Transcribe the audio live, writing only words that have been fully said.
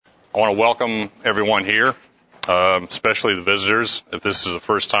I want to welcome everyone here, especially the visitors. If this is the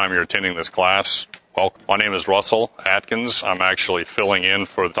first time you're attending this class, welcome. My name is Russell Atkins. I'm actually filling in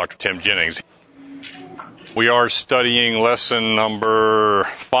for Dr. Tim Jennings. We are studying lesson number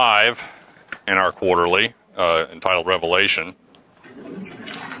 5 in our quarterly, entitled Revelation.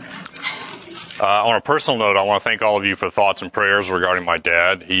 On a personal note, I want to thank all of you for thoughts and prayers regarding my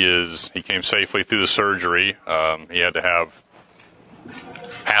dad. He came safely through the surgery. He had to have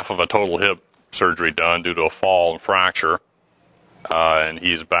half of a total hip surgery done due to a fall and fracture. And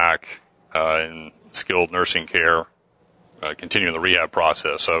he's back in skilled nursing care, continuing the rehab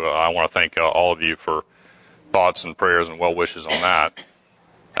process. So I want to thank all of you for thoughts and prayers and well wishes on that.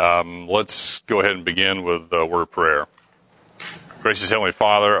 Let's go ahead and begin with a word of prayer. Gracious Heavenly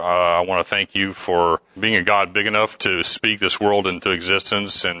Father, I want to thank you for being a God big enough to speak this world into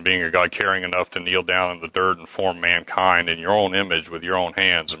existence and being a God caring enough to kneel down in the dirt and form mankind in your own image with your own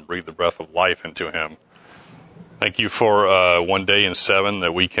hands and breathe the breath of life into him. Thank you for one day in 7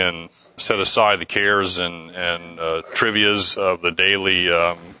 that we can set aside the cares and trivias of the daily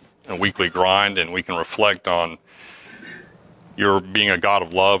and weekly grind, and we can reflect on your being a God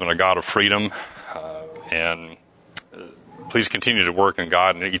of love and a God of freedom. And please continue to work in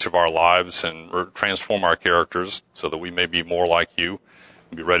God in each of our lives and transform our characters so that we may be more like you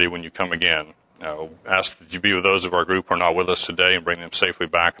and be ready when you come again. Ask that you be with those of our group who are not with us today and bring them safely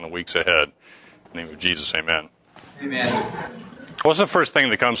back in the weeks ahead. In the name of Jesus, amen. Amen. What's the first thing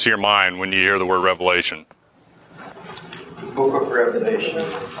that comes to your mind when you hear the word Revelation? Book of Revelation.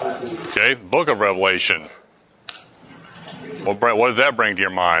 Okay, the book of Revelation. What does that bring to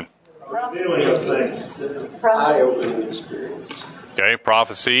your mind? Revealing of things. Eye-opening experience. Okay,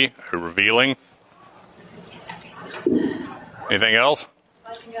 prophecy, revealing. Anything else?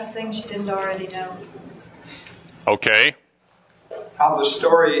 Finding out things you didn't already know. Okay. How the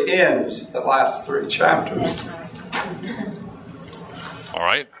story ends, the last 3 chapters. All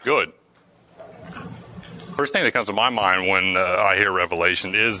right, good. First thing that comes to my mind when I hear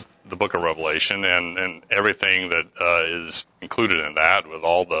Revelation is the book of Revelation and everything that is included in that, with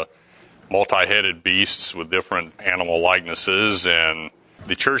all the multi-headed beasts with different animal likenesses. And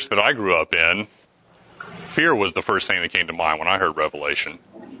the church that I grew up in, fear was the first thing that came to mind when I heard Revelation.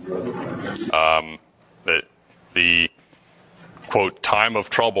 That the, quote, time of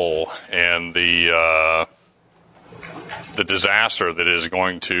trouble and the disaster that is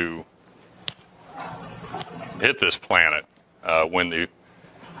going to hit this planet when the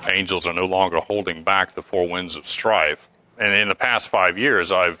angels are no longer holding back the 4 winds of strife. And in the past 5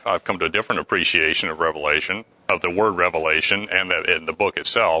 years, I've come to a different appreciation of Revelation, of the word Revelation, and that in the book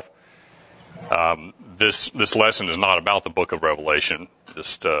itself. This lesson is not about the book of Revelation,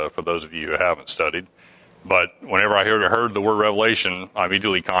 just for those of you who haven't studied. But whenever I heard the word Revelation, I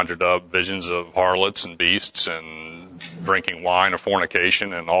immediately conjured up visions of harlots and beasts and drinking wine or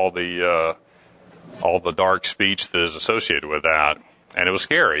fornication and all the dark speech that is associated with that. And it was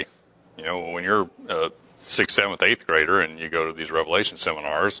scary. You know, when you're 6th, 7th, 8th grader and you go to these Revelation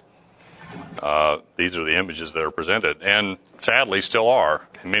seminars, these are the images that are presented, and sadly still are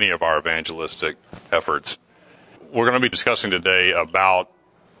in many of our evangelistic efforts. We're going to be discussing today about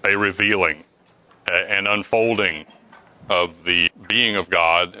a revealing, an unfolding of the being of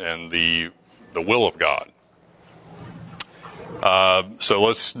God and the will of God. So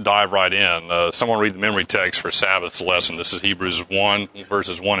let's dive right in. Someone read the memory text for Sabbath's lesson. This is Hebrews 1,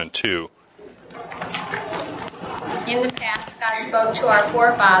 verses 1 and 2. In the past, God spoke to our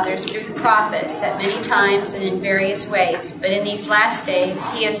forefathers through the prophets at many times and in various ways. But in these last days,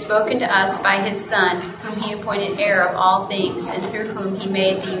 he has spoken to us by his Son, whom he appointed heir of all things, and through whom he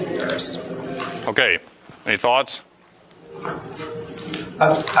made the universe. Okay. Any thoughts?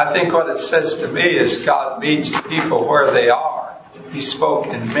 I think what it says to me is God meets the people where they are. He spoke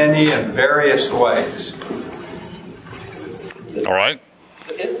in many and various ways. All right.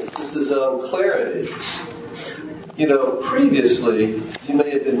 The emphasis is on clarity. You know, previously, you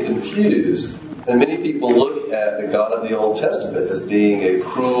may have been confused, and many people look at the God of the Old Testament as being a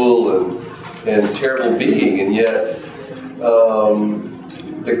cruel and terrible being, and yet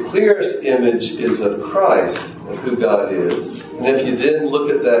the clearest image is of Christ and who God is. And if you then look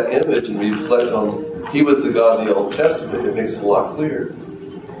at that image and reflect on he was the God of the Old Testament, it makes it a lot clearer.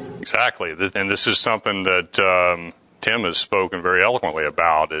 Exactly. And this is something that Tim has spoken very eloquently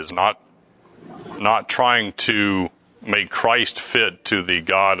about, is not trying to make Christ fit to the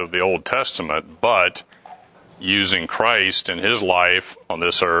God of the Old Testament, but using Christ and his life on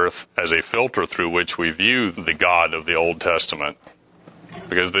this earth as a filter through which we view the God of the Old Testament.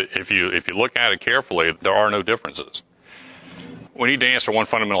 Because if you look at it carefully, there are no differences. we need to answer one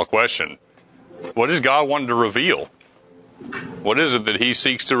fundamental question. What does God want to reveal? What is it that he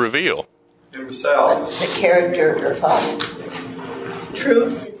seeks to reveal? Himself. The character of God.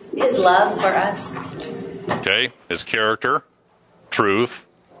 Truth. His love for us. Okay, his character, truth,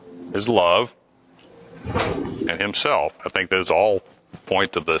 his love, and himself. I think those all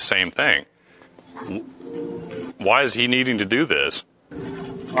point to the same thing. Why is he needing to do this?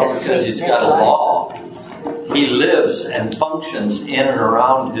 Because he's got a law. He lives and functions in and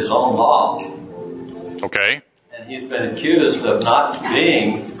around his own law. Okay, And he's been accused of not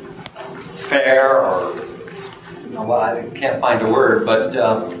being fair or, well, I can't find a word, but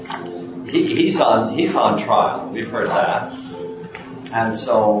he's on trial. We've heard that. And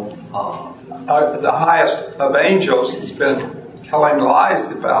so... the highest of angels has been telling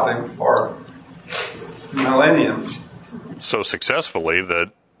lies about him for millenniums. so successfully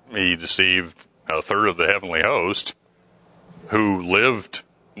that he deceived a third of the heavenly host who lived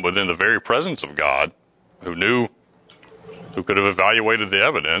within the very presence of God, who could have evaluated the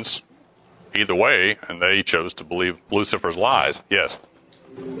evidence either way, and they chose to believe Lucifer's lies. Yes?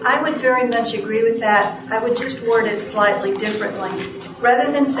 I would very much agree with that. I would just word it slightly differently.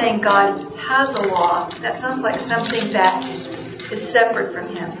 Rather than saying God has a law, that sounds like something that is separate from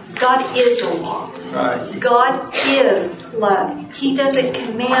him. God is a law. Right. God is love. He doesn't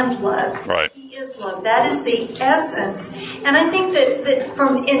command love. Right. He is love. That is the essence. And I think that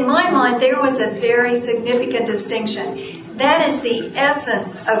from in my mind there was a very significant distinction. That is the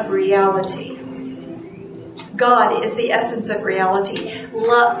essence of reality. God is the essence of reality.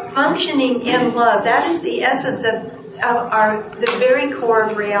 Love, functioning in love, that is the essence of the very core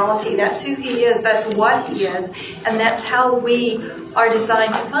of reality. That's who he is, that's what he is, and that's how we are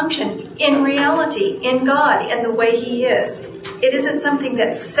designed to function in reality, in God, in the way he is. It isn't something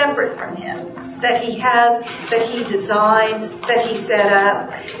that's separate from him, that he has, that he designs, that he set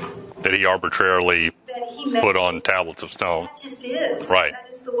up. That he arbitrarily That he made. put on tablets of stone. That just is. Right. That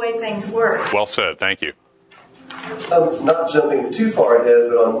is the way things work. Well said. Thank you. I'm not jumping too far ahead,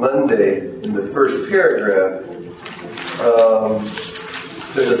 but on Monday, in the first paragraph,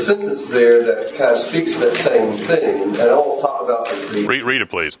 there's a sentence there that kind of speaks to that same thing, and I won't talk about the Read it,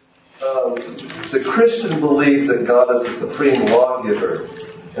 please. the Christian believes that God is the supreme lawgiver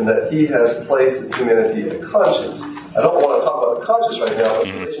and that he has placed in humanity a conscience. I don't want to talk about the conscience right now, but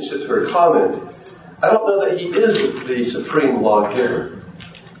in relationship to her comment, I don't know that he is the supreme lawgiver.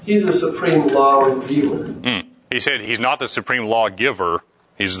 He's the supreme law revealer. He said he's not the supreme law giver,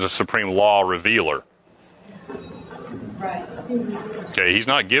 he's the supreme law revealer. Right. Okay, he's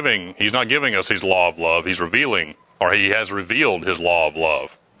not giving us his law of love, he's revealing, or he has revealed his law of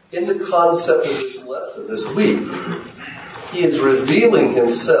love. In the concept of this lesson this week, he is revealing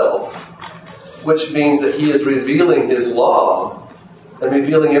himself, which means that he is revealing his law and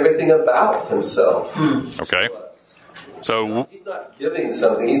revealing everything about himself. Okay? So, He's not giving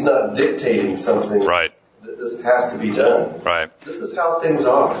something, he's not dictating something. right, That this has to be done. right. This is how things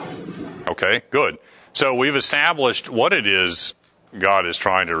are. Okay, good. So we've established what it is God is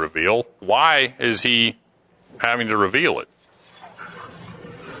trying to reveal. Why is he having to reveal it?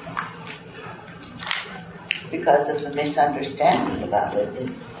 Because of the misunderstanding about it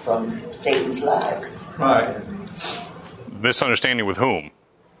from Satan's lies Right. Misunderstanding with whom?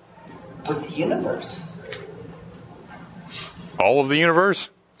 with the universe. All of the universe?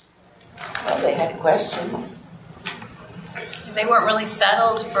 Well, they had questions. They weren't really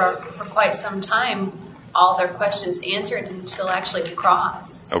settled for quite some time. All their questions answered until actually the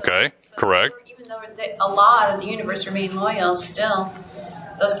cross. Okay, correct. Even though a lot of the universe remained loyal, still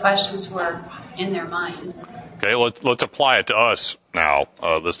those questions were in their minds. Okay, let's apply it to us now.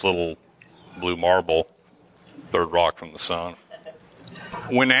 This little blue marble, third rock from the sun.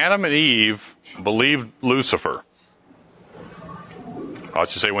 When Adam and Eve believed Lucifer, I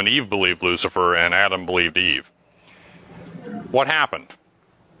should say when Eve believed Lucifer and Adam believed Eve, what happened?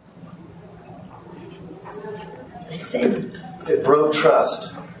 They sinned. It broke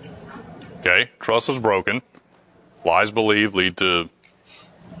trust. Okay, trust was broken. Lies believed lead to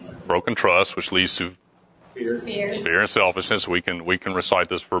broken trust, which leads to fear and selfishness. We can recite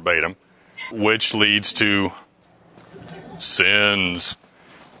this verbatim, which leads to sins,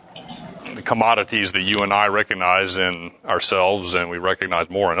 the commodities that you and I recognize in ourselves, and we recognize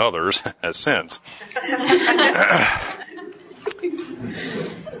more in others as sins.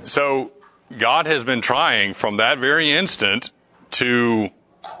 So God has been trying from that very instant to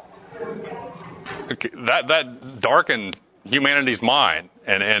that darkened humanity's mind,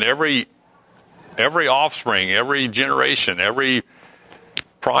 and every offspring, every generation, every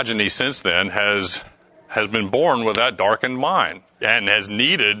progeny since then has has been born with that darkened mind and has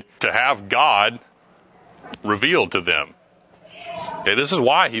needed to have God revealed to them. Okay, this is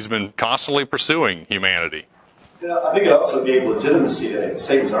why he's been constantly pursuing humanity. I think it also gave legitimacy to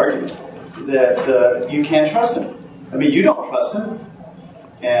Satan's argument that you can't trust him. I mean, you don't trust him,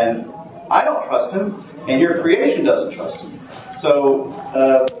 and I don't trust him, and your creation doesn't trust him. So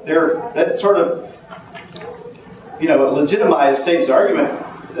that sort of, legitimized Satan's argument.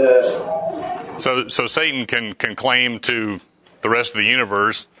 So Satan can claim to the rest of the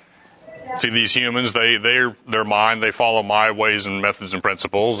universe, see, these humans, they're mine, they follow my ways and methods and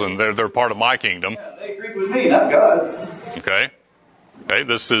principles, and they're part of my kingdom. Yeah, they agree with me, not God. Okay,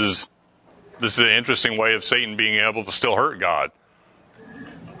 this is an interesting way of Satan being able to still hurt God.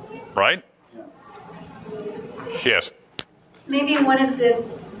 Right? Yes. Maybe one of the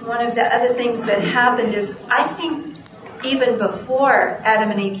other things that happened is, I think even before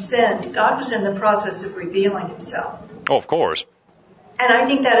Adam and Eve sinned, God was in the process of revealing himself. Oh, of course. And I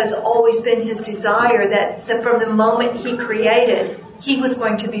think that has always been his desire, that from the moment he created, he was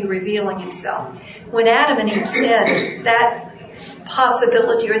going to be revealing himself. When Adam and Eve sinned, that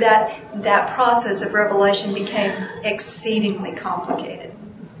possibility or that process of revelation became exceedingly complicated.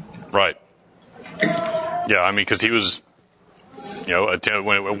 Right. Yeah, I mean, because he was,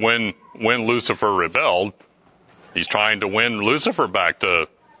 when Lucifer rebelled, he's trying to win Lucifer back to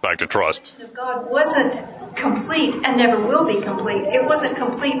trust. God wasn't complete and never will be complete. It wasn't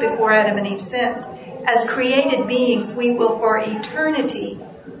complete before Adam and Eve sinned. As created beings, we will for eternity,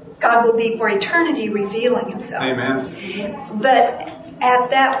 God will be for eternity revealing himself. Amen. But at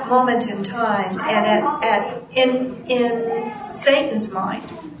that moment in time, and in Satan's mind,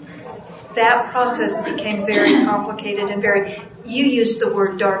 that process became very complicated and you used the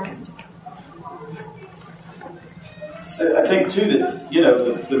word darkened. I think, too, that,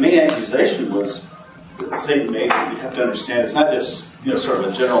 the main accusation was that Satan made, you have to understand, it's not just, sort of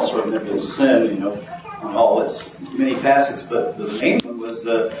a general sort of negative sin, on all its many facets, but the main one was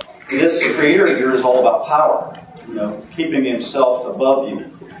that this creator of yours is all about power, keeping himself above you.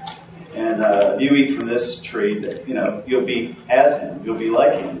 And if you eat from this tree, you'll be as him, you'll be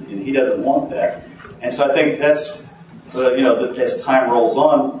like him, and he doesn't want that. And so I think that's, as time rolls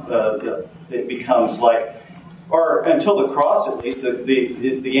on, it becomes like, or until the cross at least,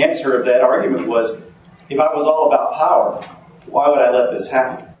 the answer of that argument was, if I was all about power, why would I let this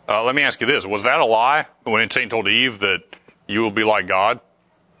happen? Let me ask you this. Was that a lie when Satan told Eve that you will be like God,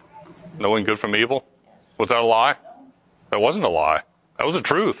 knowing good from evil? Was that a lie? That wasn't a lie. That was the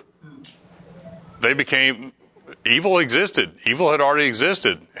truth. Evil existed. Evil had already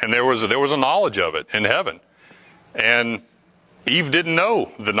existed, and there was a knowledge of it in heaven. And Eve didn't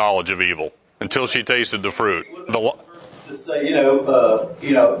know the knowledge of evil until she tasted the fruit. To say,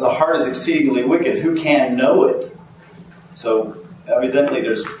 the heart is exceedingly wicked. Who can know it? So evidently,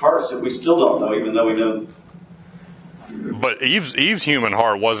 there's parts that we still don't know, even though we know. But Eve's human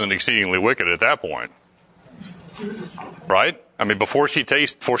heart wasn't exceedingly wicked at that point, right? I mean, before she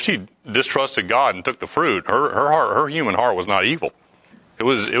distrusted God and took the fruit, her human heart was not evil. It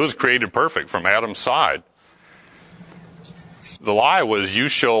was created perfect from Adam's side. The lie was, you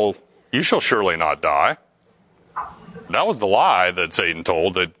shall surely not die. That was the lie that Satan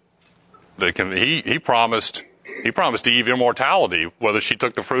told, he promised Eve immortality, whether she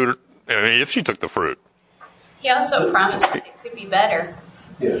took the fruit, if she took the fruit. He also promised that it could be better.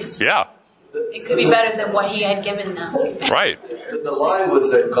 Yes. Yeah. It could be better than what he had given them. Right. The lie was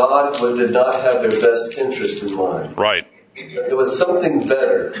that God did not have their best interest in mind. Right. There was something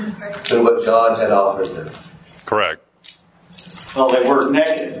better than what God had offered them. Correct. Well, they were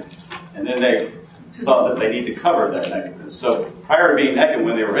naked, and then they thought that they need to cover that nakedness. So prior to being naked,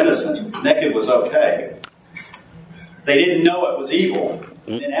 when they were innocent, naked was okay. They didn't know it was evil.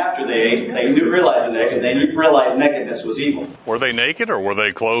 And then after they ate, they realized naked. They realized nakedness was evil. Were they naked, or were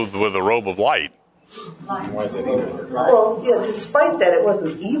they clothed with a robe of light? Why is it evil? Well, despite that, it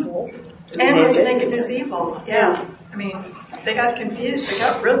wasn't evil. And his nakedness evil. Yeah. I mean, they got confused. They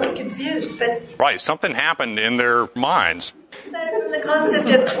got really confused. But Right. Something happened in their minds. from the concept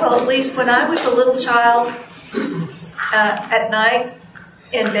of, at least when I was a little child, at night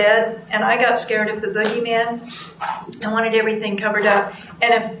in bed, and I got scared of the boogeyman, I wanted everything covered up.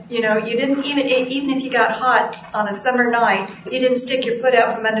 And if you didn't even if you got hot on a summer night, you didn't stick your foot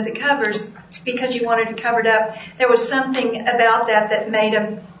out from under the covers because you wanted it covered up. There was something about that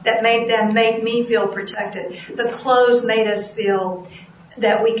made me feel protected. The clothes made us feel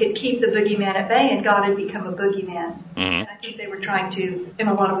that we could keep the boogeyman at bay, and God had become a boogeyman. Mm-hmm. And I think they were trying to, in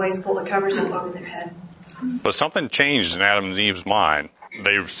a lot of ways, pull the covers up over their head. But something changed in Adam and Eve's mind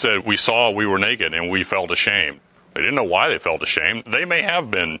they said, we saw we were naked and we felt ashamed. They didn't know why they felt ashamed. They may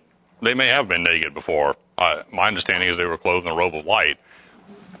have been naked before. My understanding is they were clothed in a robe of light.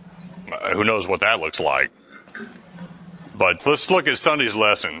 Who knows what that looks like? But let's look at Sunday's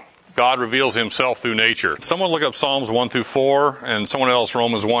lesson. God reveals himself through nature. Someone look up Psalms 1 through 4, and someone else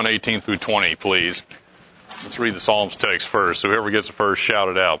Romans 1, 18 through 20, please. Let's read the Psalms text first. So whoever gets it first, shout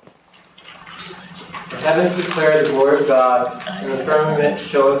it out. The heavens declare the glory of God, and the firmament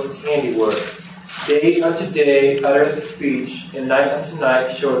showeth his handiwork. Day unto day uttereth speech, and night unto night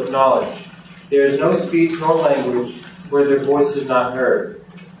showeth knowledge. There is no speech nor language where their voice is not heard.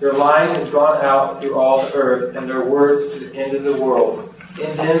 Their line is gone out through all the earth, and their words to the end of the world.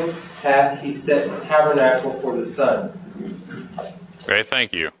 In them hath he set a tabernacle for the sun. Okay,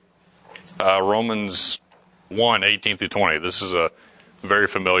 thank you. Romans 1, 18 through 20. This is a very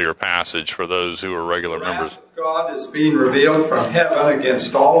familiar passage for those who are regular members. The wrath of God is being revealed from heaven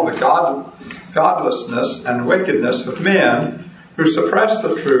against all the godlessness and wickedness of men who suppress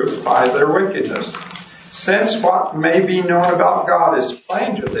the truth by their wickedness. Since what may be known about God is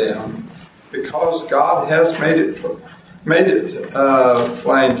plain to them, because God has made it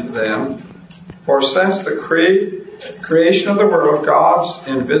plain to them. For since the creation of the world, God's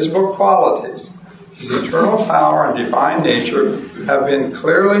invisible qualities, his eternal power and divine nature, have been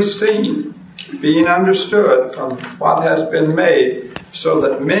clearly seen, being understood from what has been made, so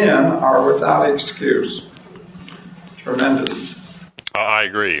that men are without excuse. Tremendous. I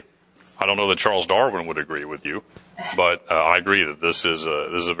agree. I don't know that Charles Darwin would agree with you, but I agree that this is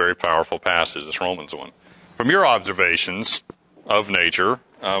a very powerful passage, this Romans one. From your observations of nature,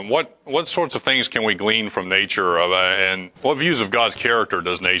 what sorts of things can we glean from nature, and what views of God's character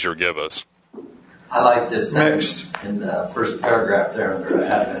does nature give us? I like this sentence in the first paragraph there under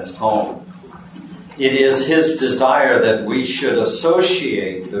Adventist Home. It is his desire that we should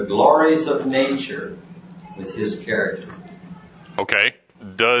associate the glories of nature with his character. Okay.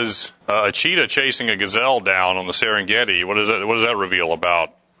 Does a cheetah chasing a gazelle down on the Serengeti, what does that reveal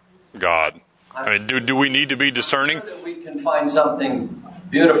about God? I mean, do we need to be discerning? I'm sure that we can find something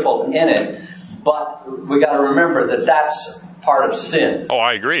beautiful in it, but we got to remember that that's part of sin. Oh,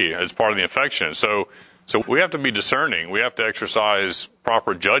 I agree. It's part of the infection. So we have to be discerning. We have to exercise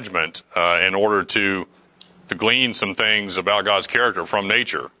proper judgment in order to glean some things about God's character from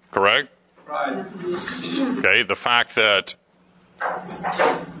nature. Correct? Right. Okay. The fact that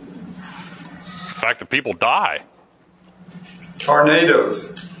people die. Tornadoes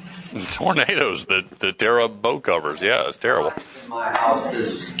that tear up boat covers. Yeah, it's terrible. In my house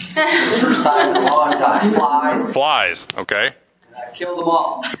this first time in a long time. Flies. Okay. I killed them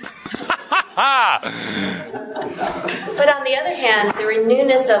all. But on the other hand, the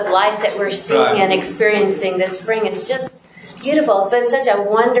newness of life that we're seeing and experiencing this spring is just beautiful. It's been such a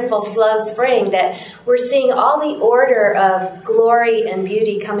wonderful, slow spring that we're seeing all the order of glory and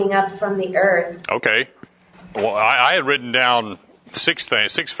beauty coming up from the earth. Okay. Well, I had written down six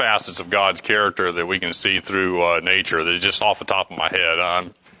facets of God's character that we can see through nature. That is just off the top of my head.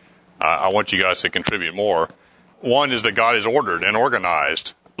 I want you guys to contribute more. One is that God is ordered and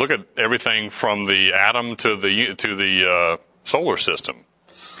organized. Look at everything from the atom to the solar system.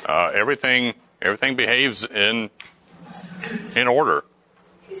 Everything behaves in order.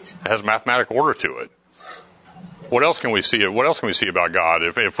 It has mathematical order to it. What else can we see? What else can we see about God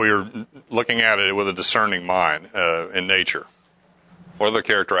if we're looking at it with a discerning mind in nature? What are the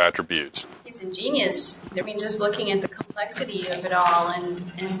character attributes? He's ingenious. I mean, just looking at the complexity of it all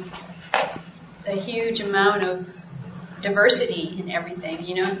and the huge amount of diversity in everything,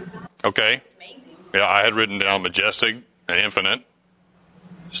 you know? Okay. It's amazing. Yeah, I had written down majestic and infinite.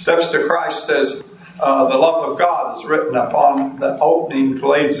 Steps to Christ says, the love of God is written upon the opening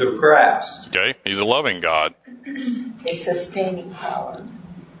blades of grass. Okay. He's a loving God. His sustaining power.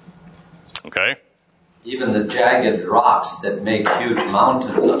 Okay. Even the jagged rocks that make huge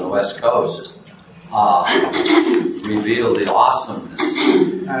mountains on the west coast reveal the awesomeness,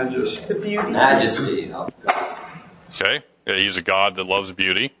 the majesty of God. Okay. Yeah, he's a God that loves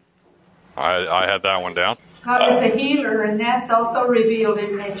beauty. I had that one down. God is a healer, and that's also revealed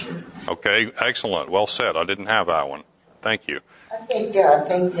in nature. Okay, excellent. Well said. I didn't have that one. Thank you. I think there are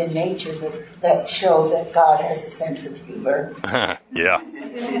things in nature that show that God has a sense of humor. Yeah.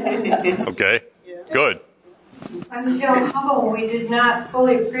 Okay. Good. Until Hubble, we did not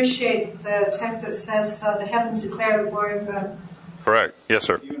fully appreciate the text that says the heavens declare the glory of God. Correct. Yes,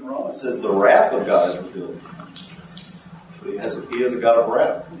 sir. Even Romans says the wrath of God is revealed. So he is a God of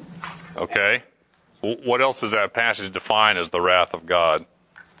wrath. Okay. What else does that passage define as the wrath of God?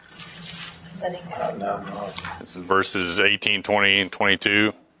 Letting go. This is verses 18, 20, and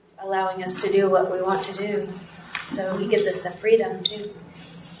 22. Allowing us to do what we want to do. So he gives us the freedom too.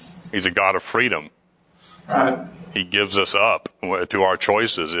 He's a God of freedom. Right. He gives us up to our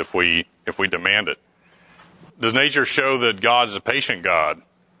choices if we demand it. Does nature show that God is a patient God?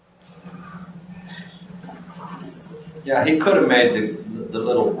 Yeah, he could have made the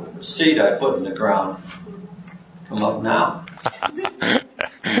little seed I put in the ground come up now.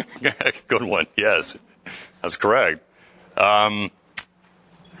 Good one. Yes, that's correct.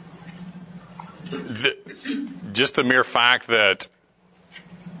 Just the mere fact that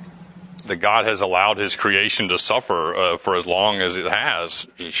God has allowed His creation to suffer for as long as it has,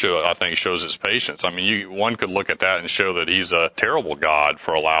 I think shows His patience. I mean, one could look at that and show that He's a terrible God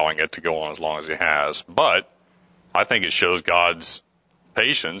for allowing it to go on as long as He has. But I think it shows God's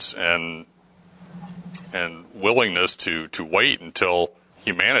patience and willingness to wait until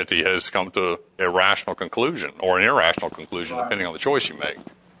humanity has come to a rational conclusion or an irrational conclusion, depending on the choice you make.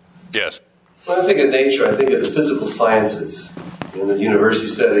 Yes? When I think of nature, I think of the physical sciences. In the university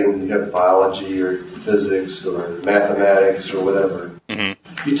setting, you have biology or physics or mathematics or whatever.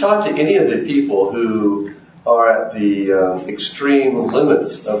 Mm-hmm. You talk to any of the people who are at the extreme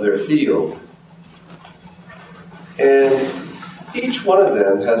limits of their field, and each one of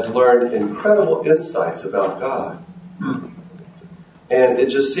them has learned incredible insights about God. And it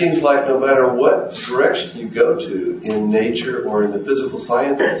just seems like no matter what direction you go to in nature or in the physical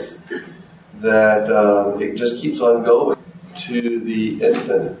sciences, that it just keeps on going to the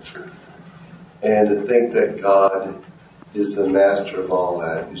infinite. And to think that God is the master of all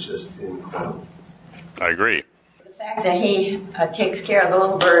that is just incredible. I agree. The fact that He takes care of the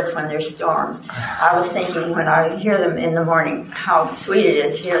little birds when there's storms. I was thinking when I hear them in the morning how sweet it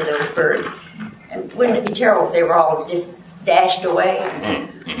is to hear those birds. And wouldn't it be terrible if they were all just dashed away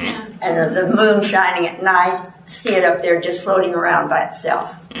and the moon shining at night, see it up there just floating around by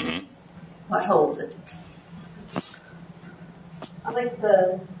itself. Mm-hmm. What holds it? I like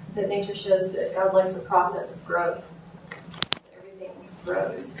that nature shows that God likes the process of growth. Everything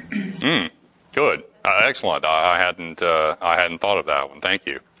grows. Good, excellent. I hadn't thought of that one. Thank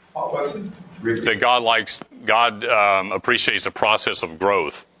you. What was it? That God appreciates the process of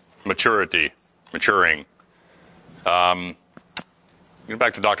growth, maturing. Get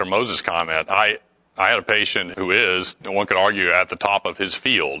back to Dr. Moses' comment. I had a patient who is, and one could argue, at the top of his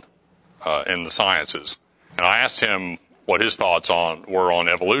field in the sciences, and I asked him what his thoughts were on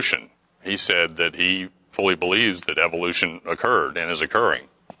evolution. He said that he fully believes that evolution occurred and is occurring.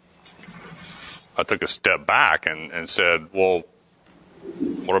 I took a step back and said, well,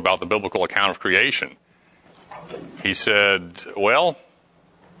 what about the biblical account of creation? He said, well,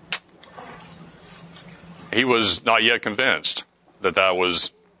 he was not yet convinced that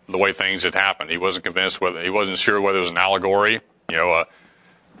was the way things had happened. He wasn't convinced he wasn't sure whether it was an allegory,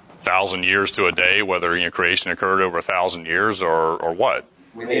 1,000 years to a day, whether creation occurred over 1,000 years or what.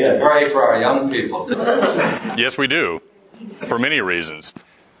 We need to pray for our young people. Yes, we do, for many reasons.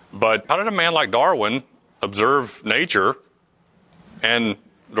 But how did a man like Darwin observe nature and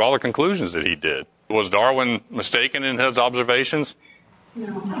draw the conclusions that he did? Was Darwin mistaken in his observations?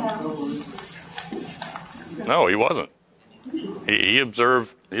 No, he wasn't. He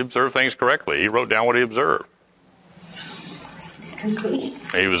observed things correctly. He wrote down what he observed.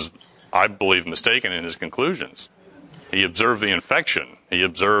 He was, I believe, mistaken in his conclusions. He observed the infection. He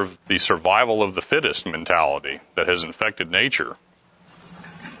observed the survival of the fittest mentality that has infected nature,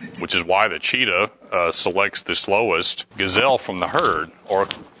 which is why the cheetah selects the slowest gazelle from the herd, or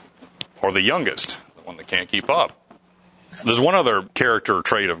the youngest, the one that can't keep up. There's one other character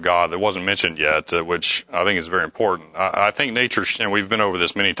trait of God that wasn't mentioned yet, which I think is very important. I think nature, and we've been over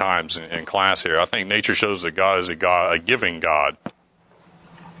this many times in class here, I think nature shows that God is a giving God.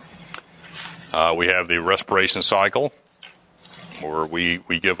 We have the respiration cycle, where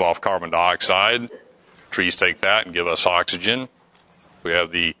we give off carbon dioxide. Trees take that and give us oxygen. We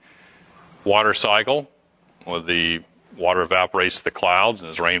have the water cycle, where the water evaporates to the clouds and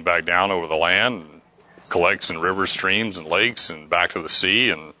is rained back down over the land, and collects in rivers, streams, and lakes, and back to the sea,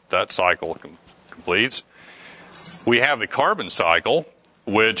 and that cycle completes. We have the carbon cycle,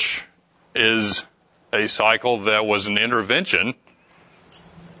 which is a cycle that was an intervention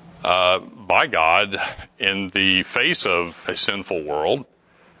by God in the face of a sinful world,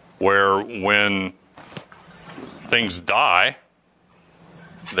 where when things die,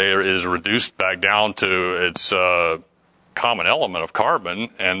 there is reduced back down to its common element of carbon,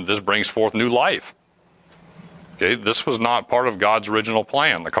 and this brings forth new life. Okay, this was not part of God's original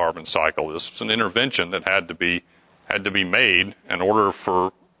plan, the carbon cycle. This was an intervention that had to be made in order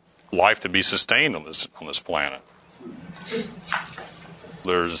for life to be sustained on this planet.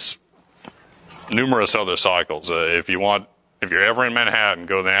 There's numerous other cycles. If you're ever in Manhattan,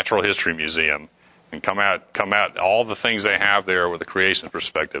 go to the Natural History Museum and come out all the things they have there with a creation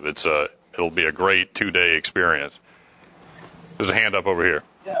perspective. It'll be a great 2-day experience. There's a hand up over here.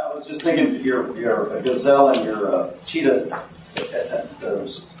 Yeah, I was just thinking your gazelle and your cheetah,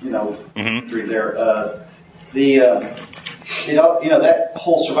 imagery there. That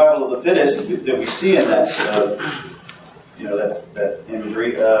whole survival of the fittest that we see in that, that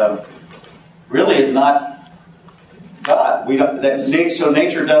imagery, really is not God. We don't.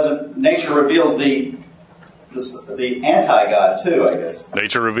 Nature reveals the anti-God too, I guess.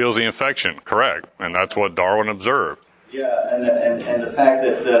 Nature reveals the infection, correct, and that's what Darwin observed. Yeah, and the fact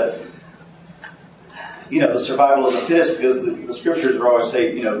that the survival of the fittest, because the scriptures are always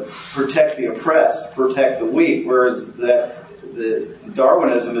say, protect the oppressed, protect the weak, whereas the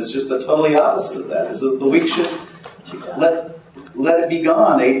Darwinism is just the totally opposite of that. Is the weak should let it be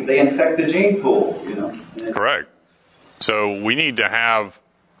gone. They infect the gene pool, Correct. So we need to have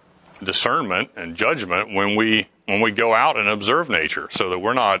discernment and judgment when we go out and observe nature, so that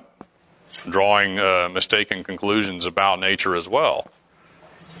we're not drawing mistaken conclusions about nature as well.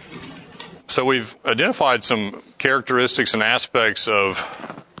 So we've identified some characteristics and aspects of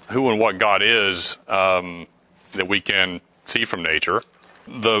who and what God is that we can see from nature.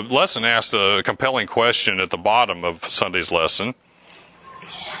 The lesson asks a compelling question at the bottom of Sunday's lesson.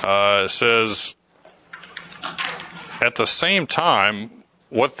 It says, at the same time,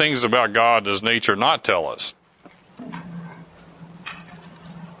 what things about God does nature not tell us?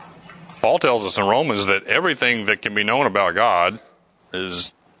 Paul tells us in Romans that everything that can be known about God,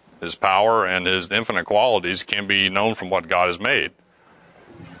 his power and his infinite qualities, can be known from what God has made.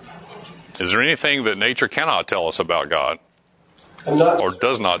 Is there anything that nature cannot tell us about God? Or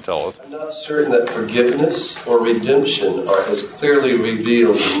does not tell us? I'm not certain that forgiveness or redemption are as clearly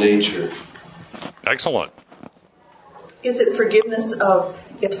revealed in nature. Excellent. Is it forgiveness of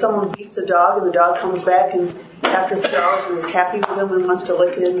if someone beats a dog and the dog comes back and after a few hours and is happy with him and wants to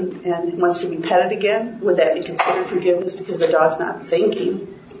lick him and wants to be petted again? Would that be considered forgiveness because the dog's not thinking,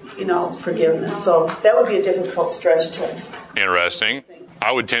 forgiveness? So that would be a difficult stretch to... Interesting.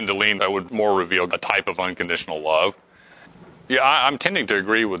 I would tend to lean that would more reveal a type of unconditional love. Yeah, I'm tending to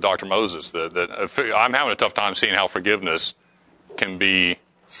agree with Dr. Moses that I'm having a tough time seeing how forgiveness can be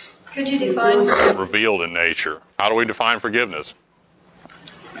Could you define revealed in nature. How do we define forgiveness?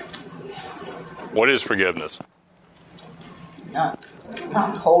 What is forgiveness? Not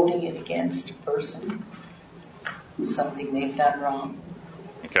holding it against a person, something they've done wrong.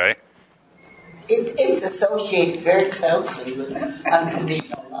 Okay. It's associated very closely with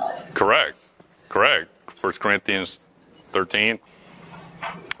unconditional love. Correct. 1 Corinthians 13.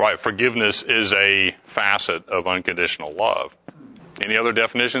 Right, forgiveness is a facet of unconditional love. Any other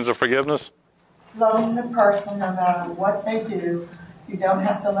definitions of forgiveness? Loving the person no matter what they do. You don't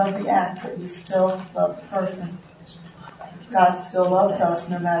have to love the act, but you still love the person. God still loves us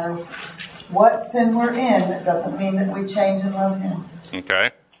no matter what sin we're in. It doesn't mean that we change and love Him.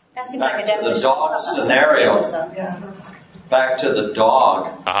 Okay. That seems like a definition. The dog scenario. Back to the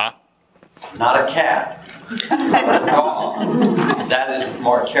dog. Not a cat. But a dog. That is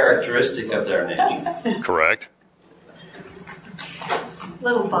more characteristic of their nature. Correct.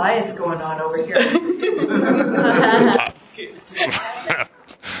 little bias going on over here?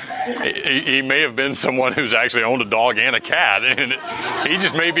 He may have been someone who's actually owned a dog and a cat, and he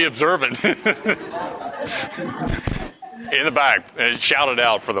just may be observant. In the back, shout it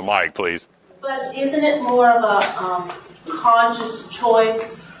out for the mic, please. But isn't it more of a conscious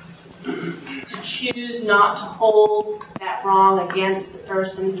choice to choose not to hold that wrong against the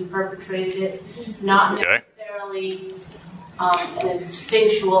person who perpetrated it? Not necessarily an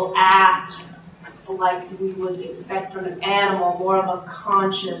instinctual act like we would expect from an animal, more of a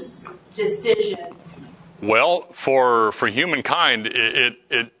conscious decision. Well, for humankind,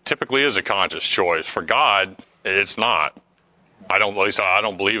 it typically is a conscious choice. For God, it's not. I don't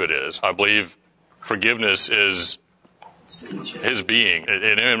believe it is. I believe forgiveness is His being.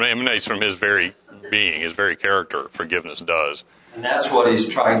 It emanates from His very being, His very character. Forgiveness does. And that's what He's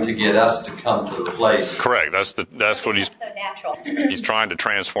trying to get us to come to the place. Correct. That's what He's. So natural. He's trying to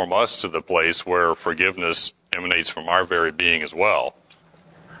transform us to the place where forgiveness emanates from our very being as well.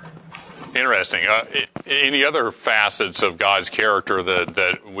 Interesting. Any other facets of God's character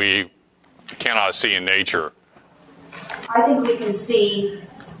that we cannot see in nature? I think we can see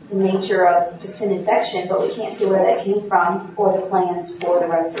the nature of the sin infection, but we can't see where that came from or the plans for the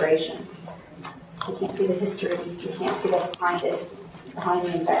restoration. We can't see the history. We can't see what's behind it. behind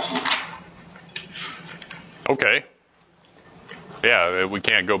the infection. Okay. Yeah, we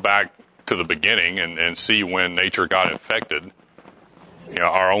can't go back to the beginning and see when nature got infected. You know,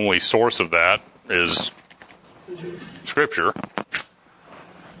 our only source of that is Scripture.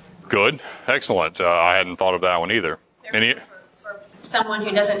 Good. Excellent. I hadn't thought of that one either. For someone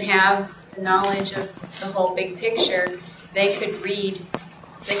who doesn't have the knowledge of the whole big picture, they could read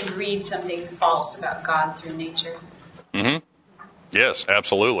something false about God through nature. Mm-hmm. Yes,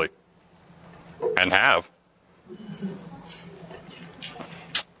 absolutely. And have.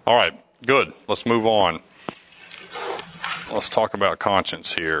 All right, good. Let's move on. Let's talk about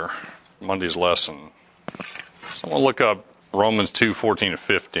conscience here. Monday's lesson. Someone look up Romans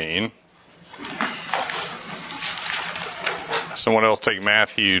 2:14-15. Someone else take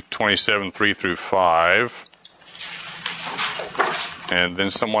Matthew 27:3-5. And then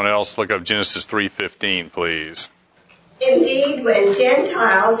someone else look up Genesis 3:15, please. Indeed, when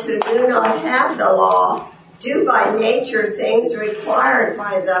Gentiles who do not have the law do by nature things required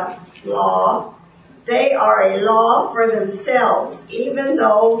by the law, they are a law for themselves, even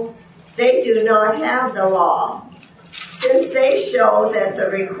though they do not have the law, since they show that the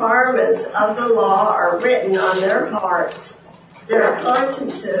requirements of the law are written on their hearts, their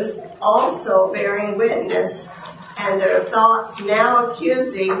consciences also bearing witness, and their thoughts now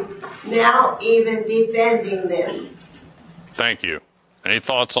accusing, now even defending them. Thank you. Any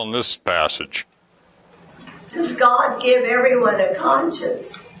thoughts on this passage? Does God give everyone a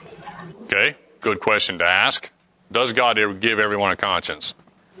conscience? Okay, good question to ask. Does God ever give everyone a conscience?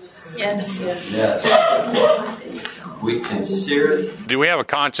 Yes. Yes. We consider it. Do we have a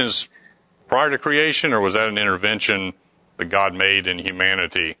conscience prior to creation, or was that an intervention that God made in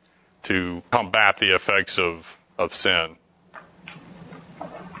humanity to combat the effects of sin?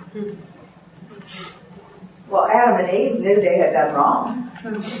 Well, Adam and Eve knew they had done wrong,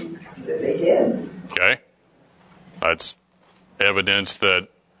 because they did. Okay. That's evidence that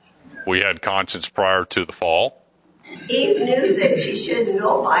we had conscience prior to the fall. Eve knew that she shouldn't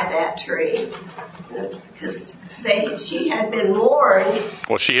go by that tree because she had been warned.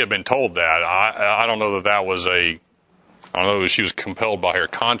 Well, she had been told that. I don't know that was I don't know that she was compelled by her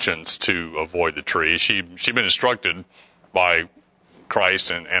conscience to avoid the tree. She'd been instructed by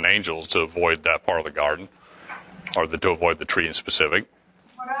Christ and angels to avoid that part of the garden, or to avoid the tree in specific.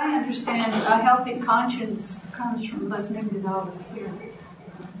 What I understand, a healthy conscience comes from listening to the Holy Spirit.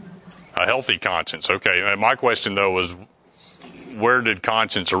 A healthy conscience. Okay. My question, though, was where did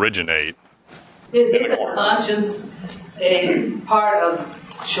conscience originate? Is a conscience a part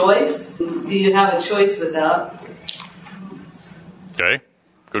of choice? Do you have a choice without? Okay.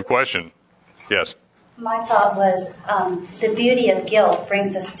 Good question. Yes. My thought was the beauty of guilt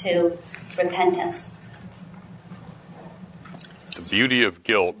brings us to repentance. The beauty of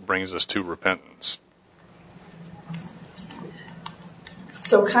guilt brings us to repentance.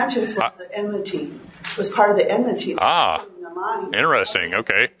 So conscience was the enmity, was part of the enmity. Ah, in the mind. interesting.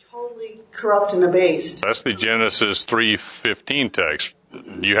 Okay. Totally corrupt and abased. That's the Genesis 3:15 text.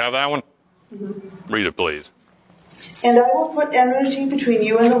 Do you have that one? Mm-hmm. Read it, please. And I will put enmity between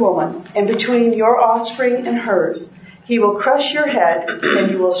you and the woman, and between your offspring and hers. He will crush your head,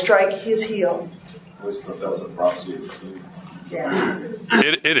 and you will strike his heel. I always thought that was a prophecy of the sin. Yeah.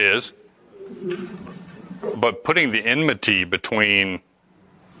 It is. But putting the enmity between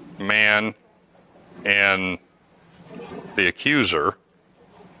man and the accuser,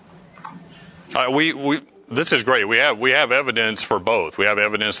 this is great. We have evidence for both. We have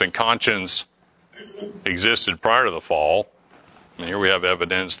evidence that conscience existed prior to the fall, and here we have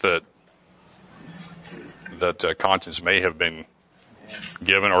evidence that conscience may have been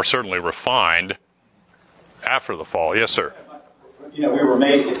given, or certainly refined, after the fall. Yes, sir. We were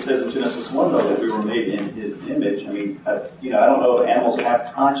made, it says in Genesis 1, though, that we were made in his image. I mean, I don't know if animals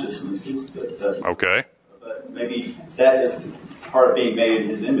have consciousnesses, but okay. But maybe that is part of being made in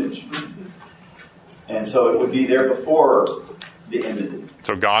his image. And so it would be there before the enmity.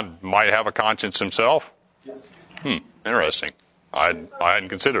 So God might have a conscience himself? Yes. Interesting. I hadn't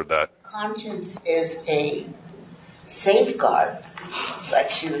considered that. Conscience is a safeguard, like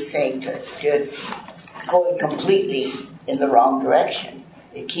she was saying, to going completely in the wrong direction.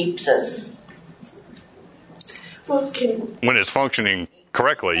 It keeps us. When it's functioning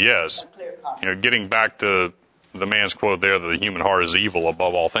correctly, yes. Getting back to the man's quote there, that the human heart is evil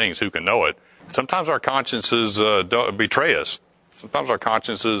above all things, who can know it? Sometimes our consciences don't betray us. Sometimes our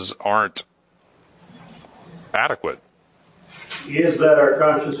consciences aren't adequate. Is that our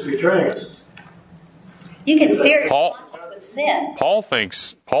conscience betraying us? You can sear your conscience with sin. Paul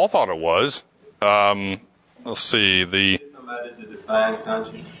thought it was. Let's see, somebody to define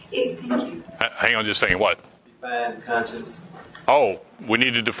conscience? Thank you. Hang on just a second. What? Define conscience. Oh, we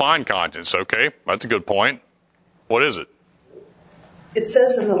need to define conscience. Okay, that's a good point. What is it? It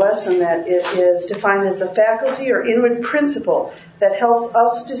says in the lesson that it is defined as the faculty or inward principle that helps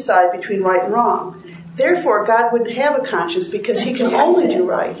us decide between right and wrong. Therefore, God wouldn't have a conscience because he can only do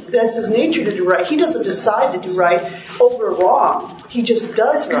right. That's his nature to do right. He doesn't decide to do right over wrong. He just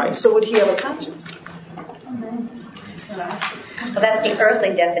does right. So would he have a conscience? Well, that's the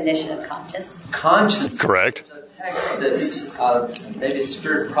earthly definition of conscience. Conscience. Correct. There's a text that's maybe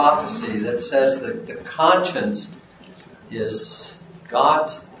spirit prophecy that says that the conscience is God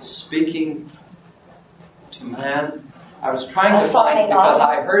speaking to man. I was trying to find, because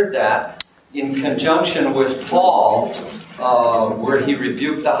I heard that in conjunction with Paul, where he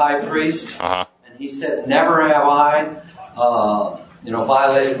rebuked the high priest, and he said, "Never have I,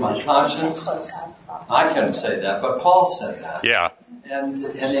 violated my conscience." I couldn't say that, but Paul said that. Yeah. And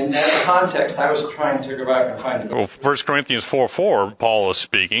in that context, I was trying to go back and find it. Well, 1 Corinthians 4:4, Paul is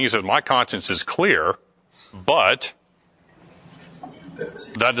speaking. He says, "My conscience is clear, but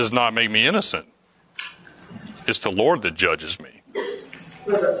that does not make me innocent. It's the Lord that judges me."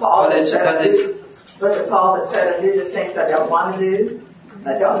 Was it Paul that said, I do the things I don't want to do?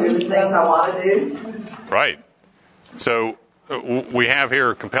 I don't do the things I want to do? Right. So we have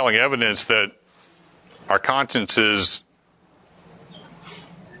here compelling evidence that our consciences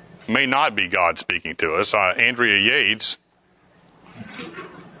may not be God speaking to us. Andrea Yates,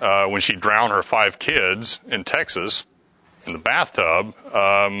 when she drowned her 5 kids in Texas in the bathtub,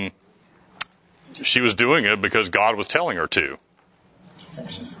 she was doing it because God was telling her to,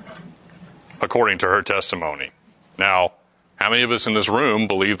 according to her testimony. Now, how many of us in this room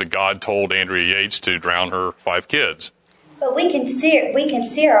believe that God told Andrea Yates to drown her 5 kids? But we can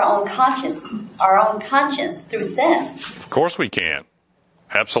see our own conscience through sin. Of course we can.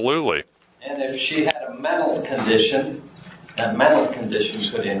 Absolutely. And if she had a mental condition, that mental condition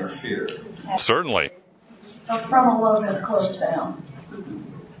could interfere. Certainly. A frontal lobe had closed down.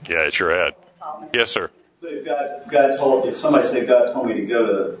 Yeah, it's your head. Yes, sir. So if somebody said God told me to go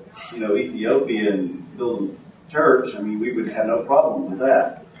to, Ethiopia and build a church, I mean, we would have no problem with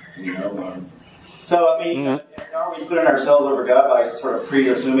that. So I mean, are we putting ourselves over God by sort of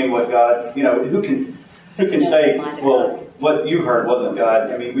pre-assuming what God? Who can say, well, what you heard wasn't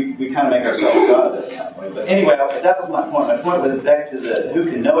God? I mean, we kind of make ourselves God that kind of way. But anyway, that was my point. My point was back to the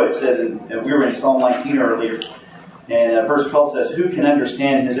who can know it. It says, we were in Psalm 19 earlier, and verse 12 says, "Who can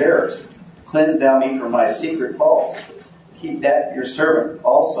understand his errors? Cleanse thou me from my secret faults. Keep that your servant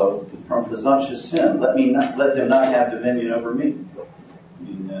also from presumptuous sin. Let them not have dominion over me."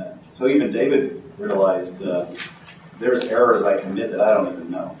 So even David realized there's errors I commit that I don't even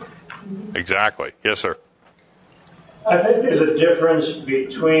know. Exactly. Yes, sir. I think there's a difference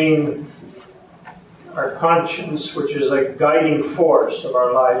between our conscience, which is a guiding force of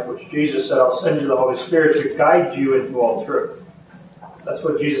our life, which Jesus said, "I'll send you the Holy Spirit to guide you into all truth." That's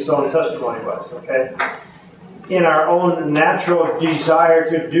what Jesus' own testimony was, okay? In our own natural desire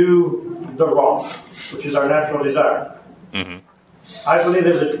to do the wrong, which is our natural desire. Mm-hmm. I believe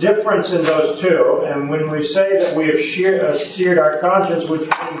there's a difference in those two, and when we say that we have seared our conscience, which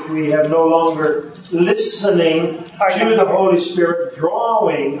means we have no longer listening to the Holy Spirit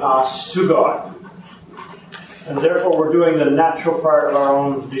drawing us to God, and therefore we're doing the natural part of our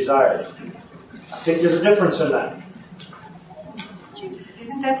own desires. I think there's a difference in that.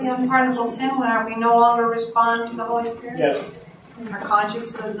 Isn't that the unpardonable sin when we no longer respond to the Holy Spirit? Yes. Our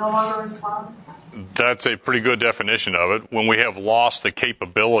conscience does no longer respond? That's a pretty good definition of it. When we have lost the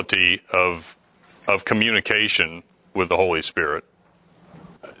capability of communication with the Holy Spirit.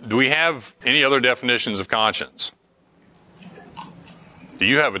 Do we have any other definitions of conscience? Do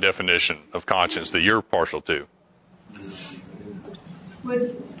you have a definition of conscience that you're partial to?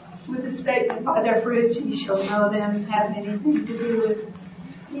 With the statement, "By their fruits ye shall know them," have anything to do with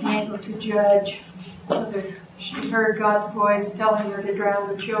being able to judge whether she heard God's voice telling her to drown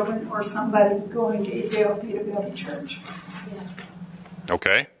her children or somebody going to Ethiopia to build a church.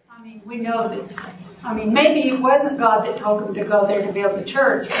 Okay. I mean, we know that, maybe it wasn't God that told them to go there to build a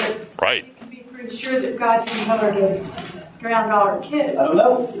church, but right. You can be pretty sure that God didn't tell her to drown all her kids. I don't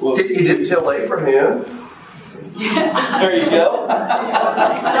know. Well, he did tell Abraham. There you go.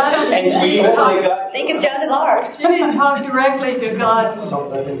 And we even say God. Think of John the Lord. She didn't talk directly to God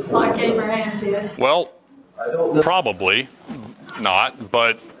like Abraham did. Well, probably not,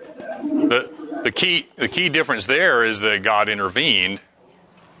 but the key difference there is that God intervened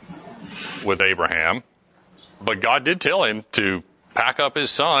with Abraham, but God did tell him to pack up his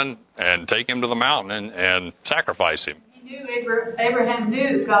son and take him to the mountain and sacrifice him. He Abraham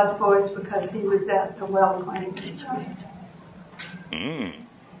knew God's voice because he was that well acquainted.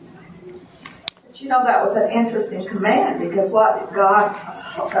 But that was an interesting command, because what God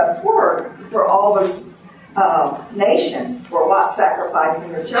abhorred for all those nations for what?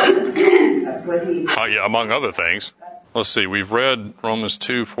 Sacrificing their children. That's what he... yeah, among other things. Let's see, we've read Romans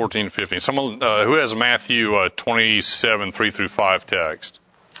 2, 14, 15. Someone who has Matthew 27, 3 through 5 text.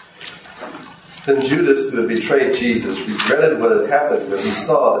 Then Judas, who had betrayed Jesus, regretted what had happened when he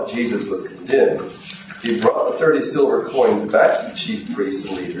saw that Jesus was condemned. He brought the 30 silver coins back to the chief priests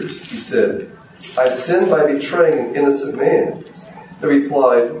and leaders. He said, "I sinned by betraying an innocent man." They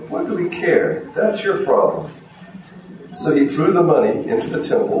replied, "What do we care? That's your problem." So he threw the money into the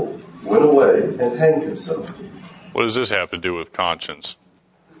temple, went away, and hanged himself. What does this have to do with conscience?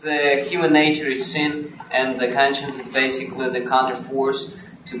 The human nature is sin, and the conscience is basically the counterforce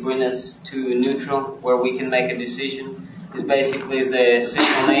to bring us to neutral, where we can make a decision. It's basically the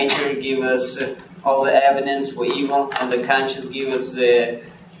sinful nature give us all the evidence for evil, and the conscience give us the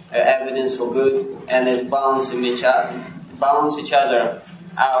evidence for good, and it balance each other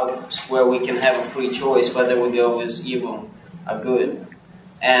out, where we can have a free choice whether we go with evil or good.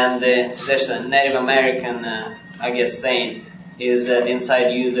 And there's a Native American, saying is that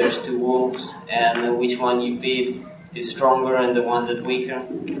inside you there's two wolves, and which one you feed is stronger and the one that's weaker.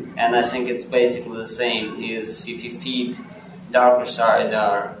 And I think it's basically the same, is if you feed darker side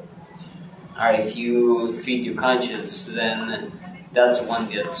or if you feed your conscience, then that's the one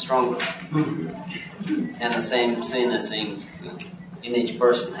that gets stronger. And the same thing, I think, in each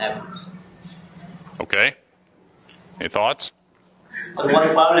person happens. Okay. Any thoughts? But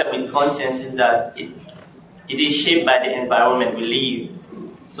one problem with conscience is that it is shaped by the environment we live.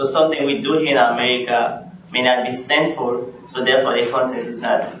 So something we do here in America may not be sinful, so therefore the conscience is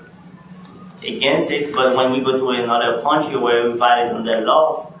not against it. But when we go to another country where we violate on their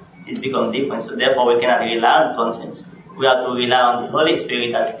law, it's become different. So therefore we cannot rely on conscience. We have to rely on the Holy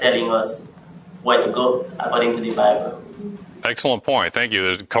Spirit that's telling us where to go according to the Bible. Excellent point. Thank you.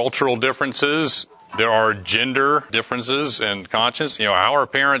 There's cultural differences. There are gender differences in conscience. How are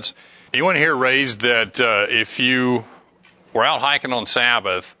parents... Anyone here raised that if you were out hiking on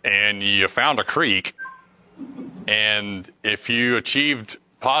Sabbath and you found a creek, and if you achieved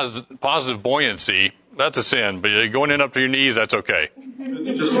positive buoyancy, that's a sin, but going in up to your knees, that's okay?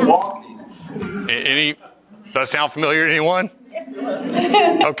 Just walking. Does that sound familiar to anyone?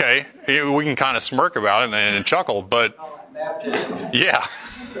 Okay. We can kind of smirk about it and chuckle, but yeah.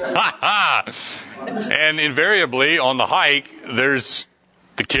 And invariably on the hike, there's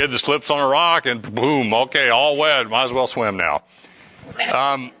the kid that slips on a rock and boom, okay, all wet, might as well swim now.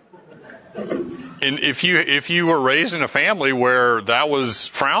 And if you were raised in a family where that was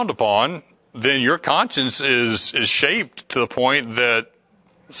frowned upon, then your conscience is shaped to the point that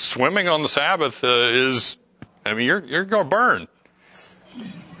swimming on the Sabbath you're going to burn.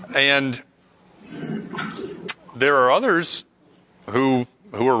 And there are others who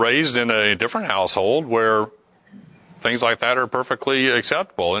are raised in a different household where things like that are perfectly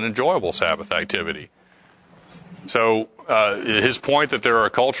acceptable and enjoyable Sabbath activity. So his point that there are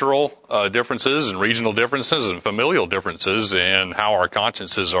cultural differences and regional differences and familial differences in how our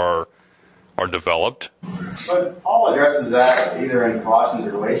consciences are developed. But Paul addresses that either in Colossians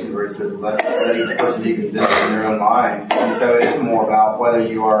or Galatians, where he says, let each person be condemned in their own mind. And so it is more about whether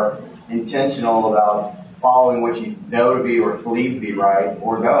you are intentional about following what you know to be or believe to be right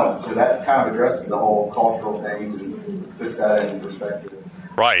or don't. So that kind of addresses the whole cultural things and puts that in perspective.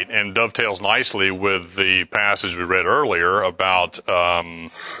 Right, and dovetails nicely with the passage we read earlier about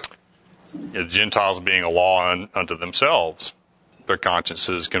Gentiles being a law unto themselves, their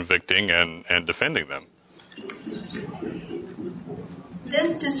consciences convicting and defending them.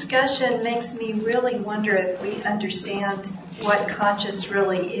 This discussion makes me really wonder if we understand what conscience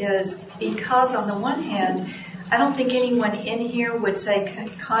really is, because on the one hand, I don't think anyone in here would say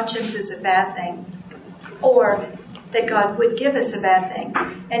conscience is a bad thing, or that God would give us a bad thing.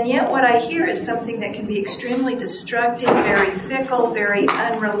 And yet what I hear is something that can be extremely destructive, very fickle, very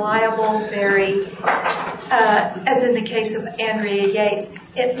unreliable, very, as in the case of Andrea Yates.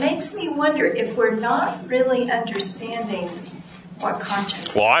 It makes me wonder if we're not really understanding what conscience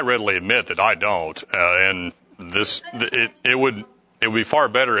is. Well, I readily admit that I don't. And it would be far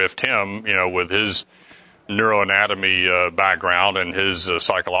better if Tim, with his neuroanatomy background and his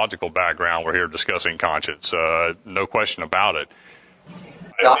psychological background, we're here discussing conscience. No question about it.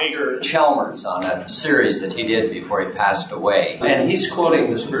 Dr. Chalmers on a series that he did before he passed away. And he's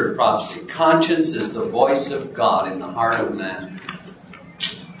quoting the Spirit of Prophecy. Conscience is the voice of God in the heart of man.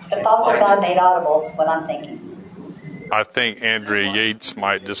 The thoughts of God made audible is what I'm thinking. I think Andrea Yates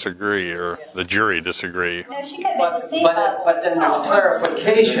might disagree, or the jury disagree. No, she could make the seat up. But then there's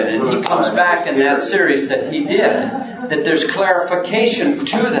clarification, and he comes back in that series that he did, that there's clarification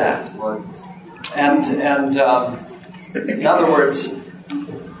to that. And in other words,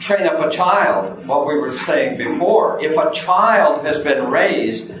 train up a child, what we were saying before. If a child has been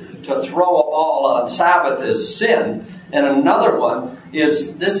raised to throw a ball on Sabbath is sin, and another one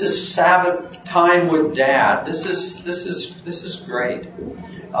is this is Sabbath time with Dad. This is great.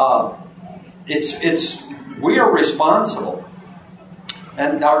 We are responsible,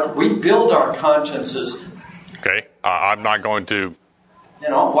 and we build our consciences. Okay, I'm not going to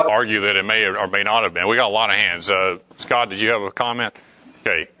argue that it may or may not have been. We got a lot of hands. Scott, did you have a comment?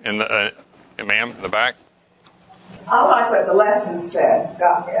 Okay, ma'am, in the back. I like what the lesson said.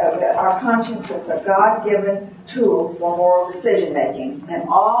 That our conscience is a God-given tool for moral decision-making. And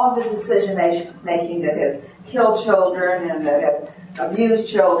all the decision-making that has killed children and that have abused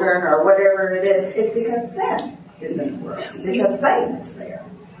children or whatever it is because sin is in the world. Because Satan is there.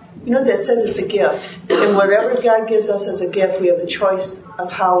 You know, that says it's a gift. And whatever God gives us as a gift, we have the choice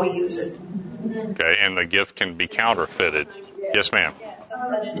of how we use it. Okay, and the gift can be counterfeited. Yes, ma'am.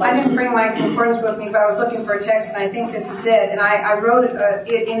 I didn't bring my concordance with me, but I was looking for a text, and I think this is it. And I wrote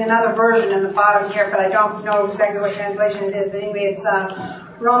it in another version in the bottom here, but I don't know exactly what translation it is. But anyway, it's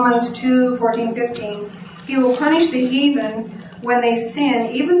Romans 2:14-15. He will punish the heathen when they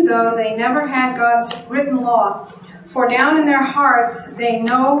sin, even though they never had God's written law. For down in their hearts they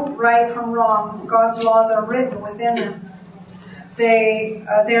know right from wrong. God's laws are written within them.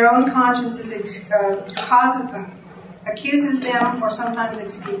 Their own conscience accuses them, or sometimes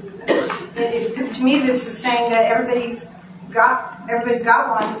excuses them. To me, this is saying that everybody's got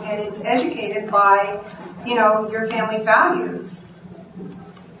one, and it's educated by, your family values.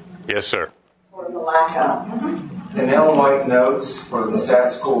 Yes, sir. Or the lack of. In Ellen White notes for the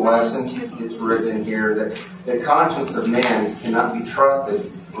Sabbath school lesson, it's written here that the conscience of man cannot be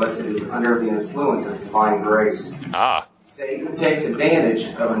trusted unless it is under the influence of divine grace. Satan takes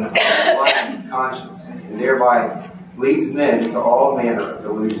advantage of an enlightened conscience and thereby leads men into all manner of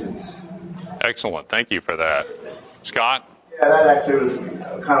delusions. Excellent. Thank you for that. Scott? Yeah, that actually was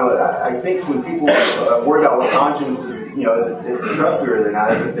kind of, I think when people work out what conscience is, is it's trustworthy or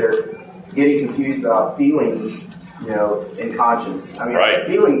not, I think they're getting confused about feelings, in conscience. I mean,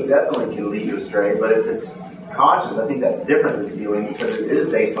 feelings definitely can lead you astray, but if it's conscience, I think that's different than feelings because it is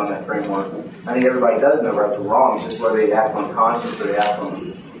based on that framework. I think everybody does know right from wrong, it's just whether they act on conscience or they act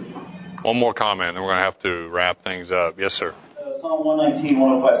on... One more comment, then we're going to have to wrap things up. Yes, sir. Psalm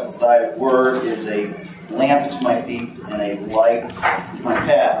 119:105 says, "Thy word is a lamp to my feet and a light to my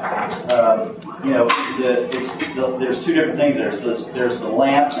path." There's two different things there. So there's the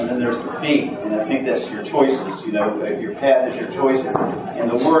lamp and then there's the feet, and I think that's your choices. Your path is your choices, and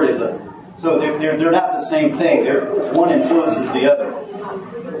the word is So they're not the same thing. One influences the other.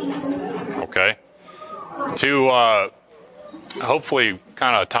 Okay. To hopefully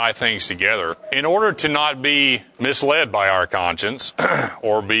kind of tie things together, in order to not be misled by our conscience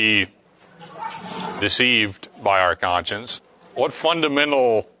or be deceived by our conscience, what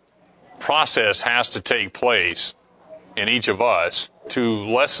fundamental process has to take place in each of us to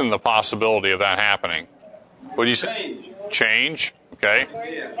lessen the possibility of that happening? What do you say? Change. Okay.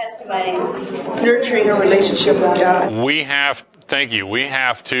 Testimony. Nurturing a relationship with God. We have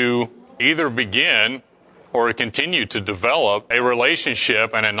to either begin or continue to develop a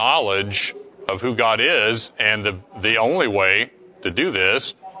relationship and a knowledge of who God is, and the only way to do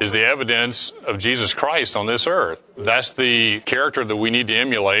this is the evidence of Jesus Christ on this earth. That's the character that we need to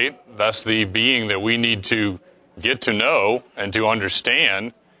emulate. That's the being that we need to get to know and to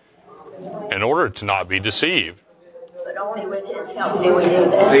understand in order to not be deceived. But only with His help do we do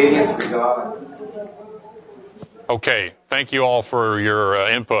that. Obedience to God. Okay, thank you all for your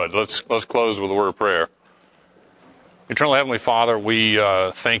input. Let's close with a word of prayer. Eternal Heavenly Father, we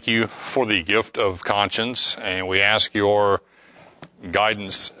thank you for the gift of conscience, and we ask your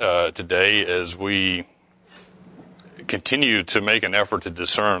guidance today as we continue to make an effort to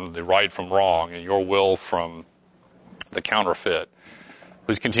discern the right from wrong and your will from the counterfeit.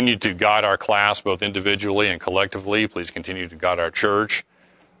 Please continue to guide our class both individually and collectively. Please continue to guide our church.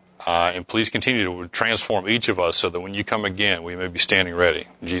 And please continue to transform each of us so that when you come again, we may be standing ready.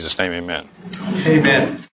 In Jesus' name, amen. Amen.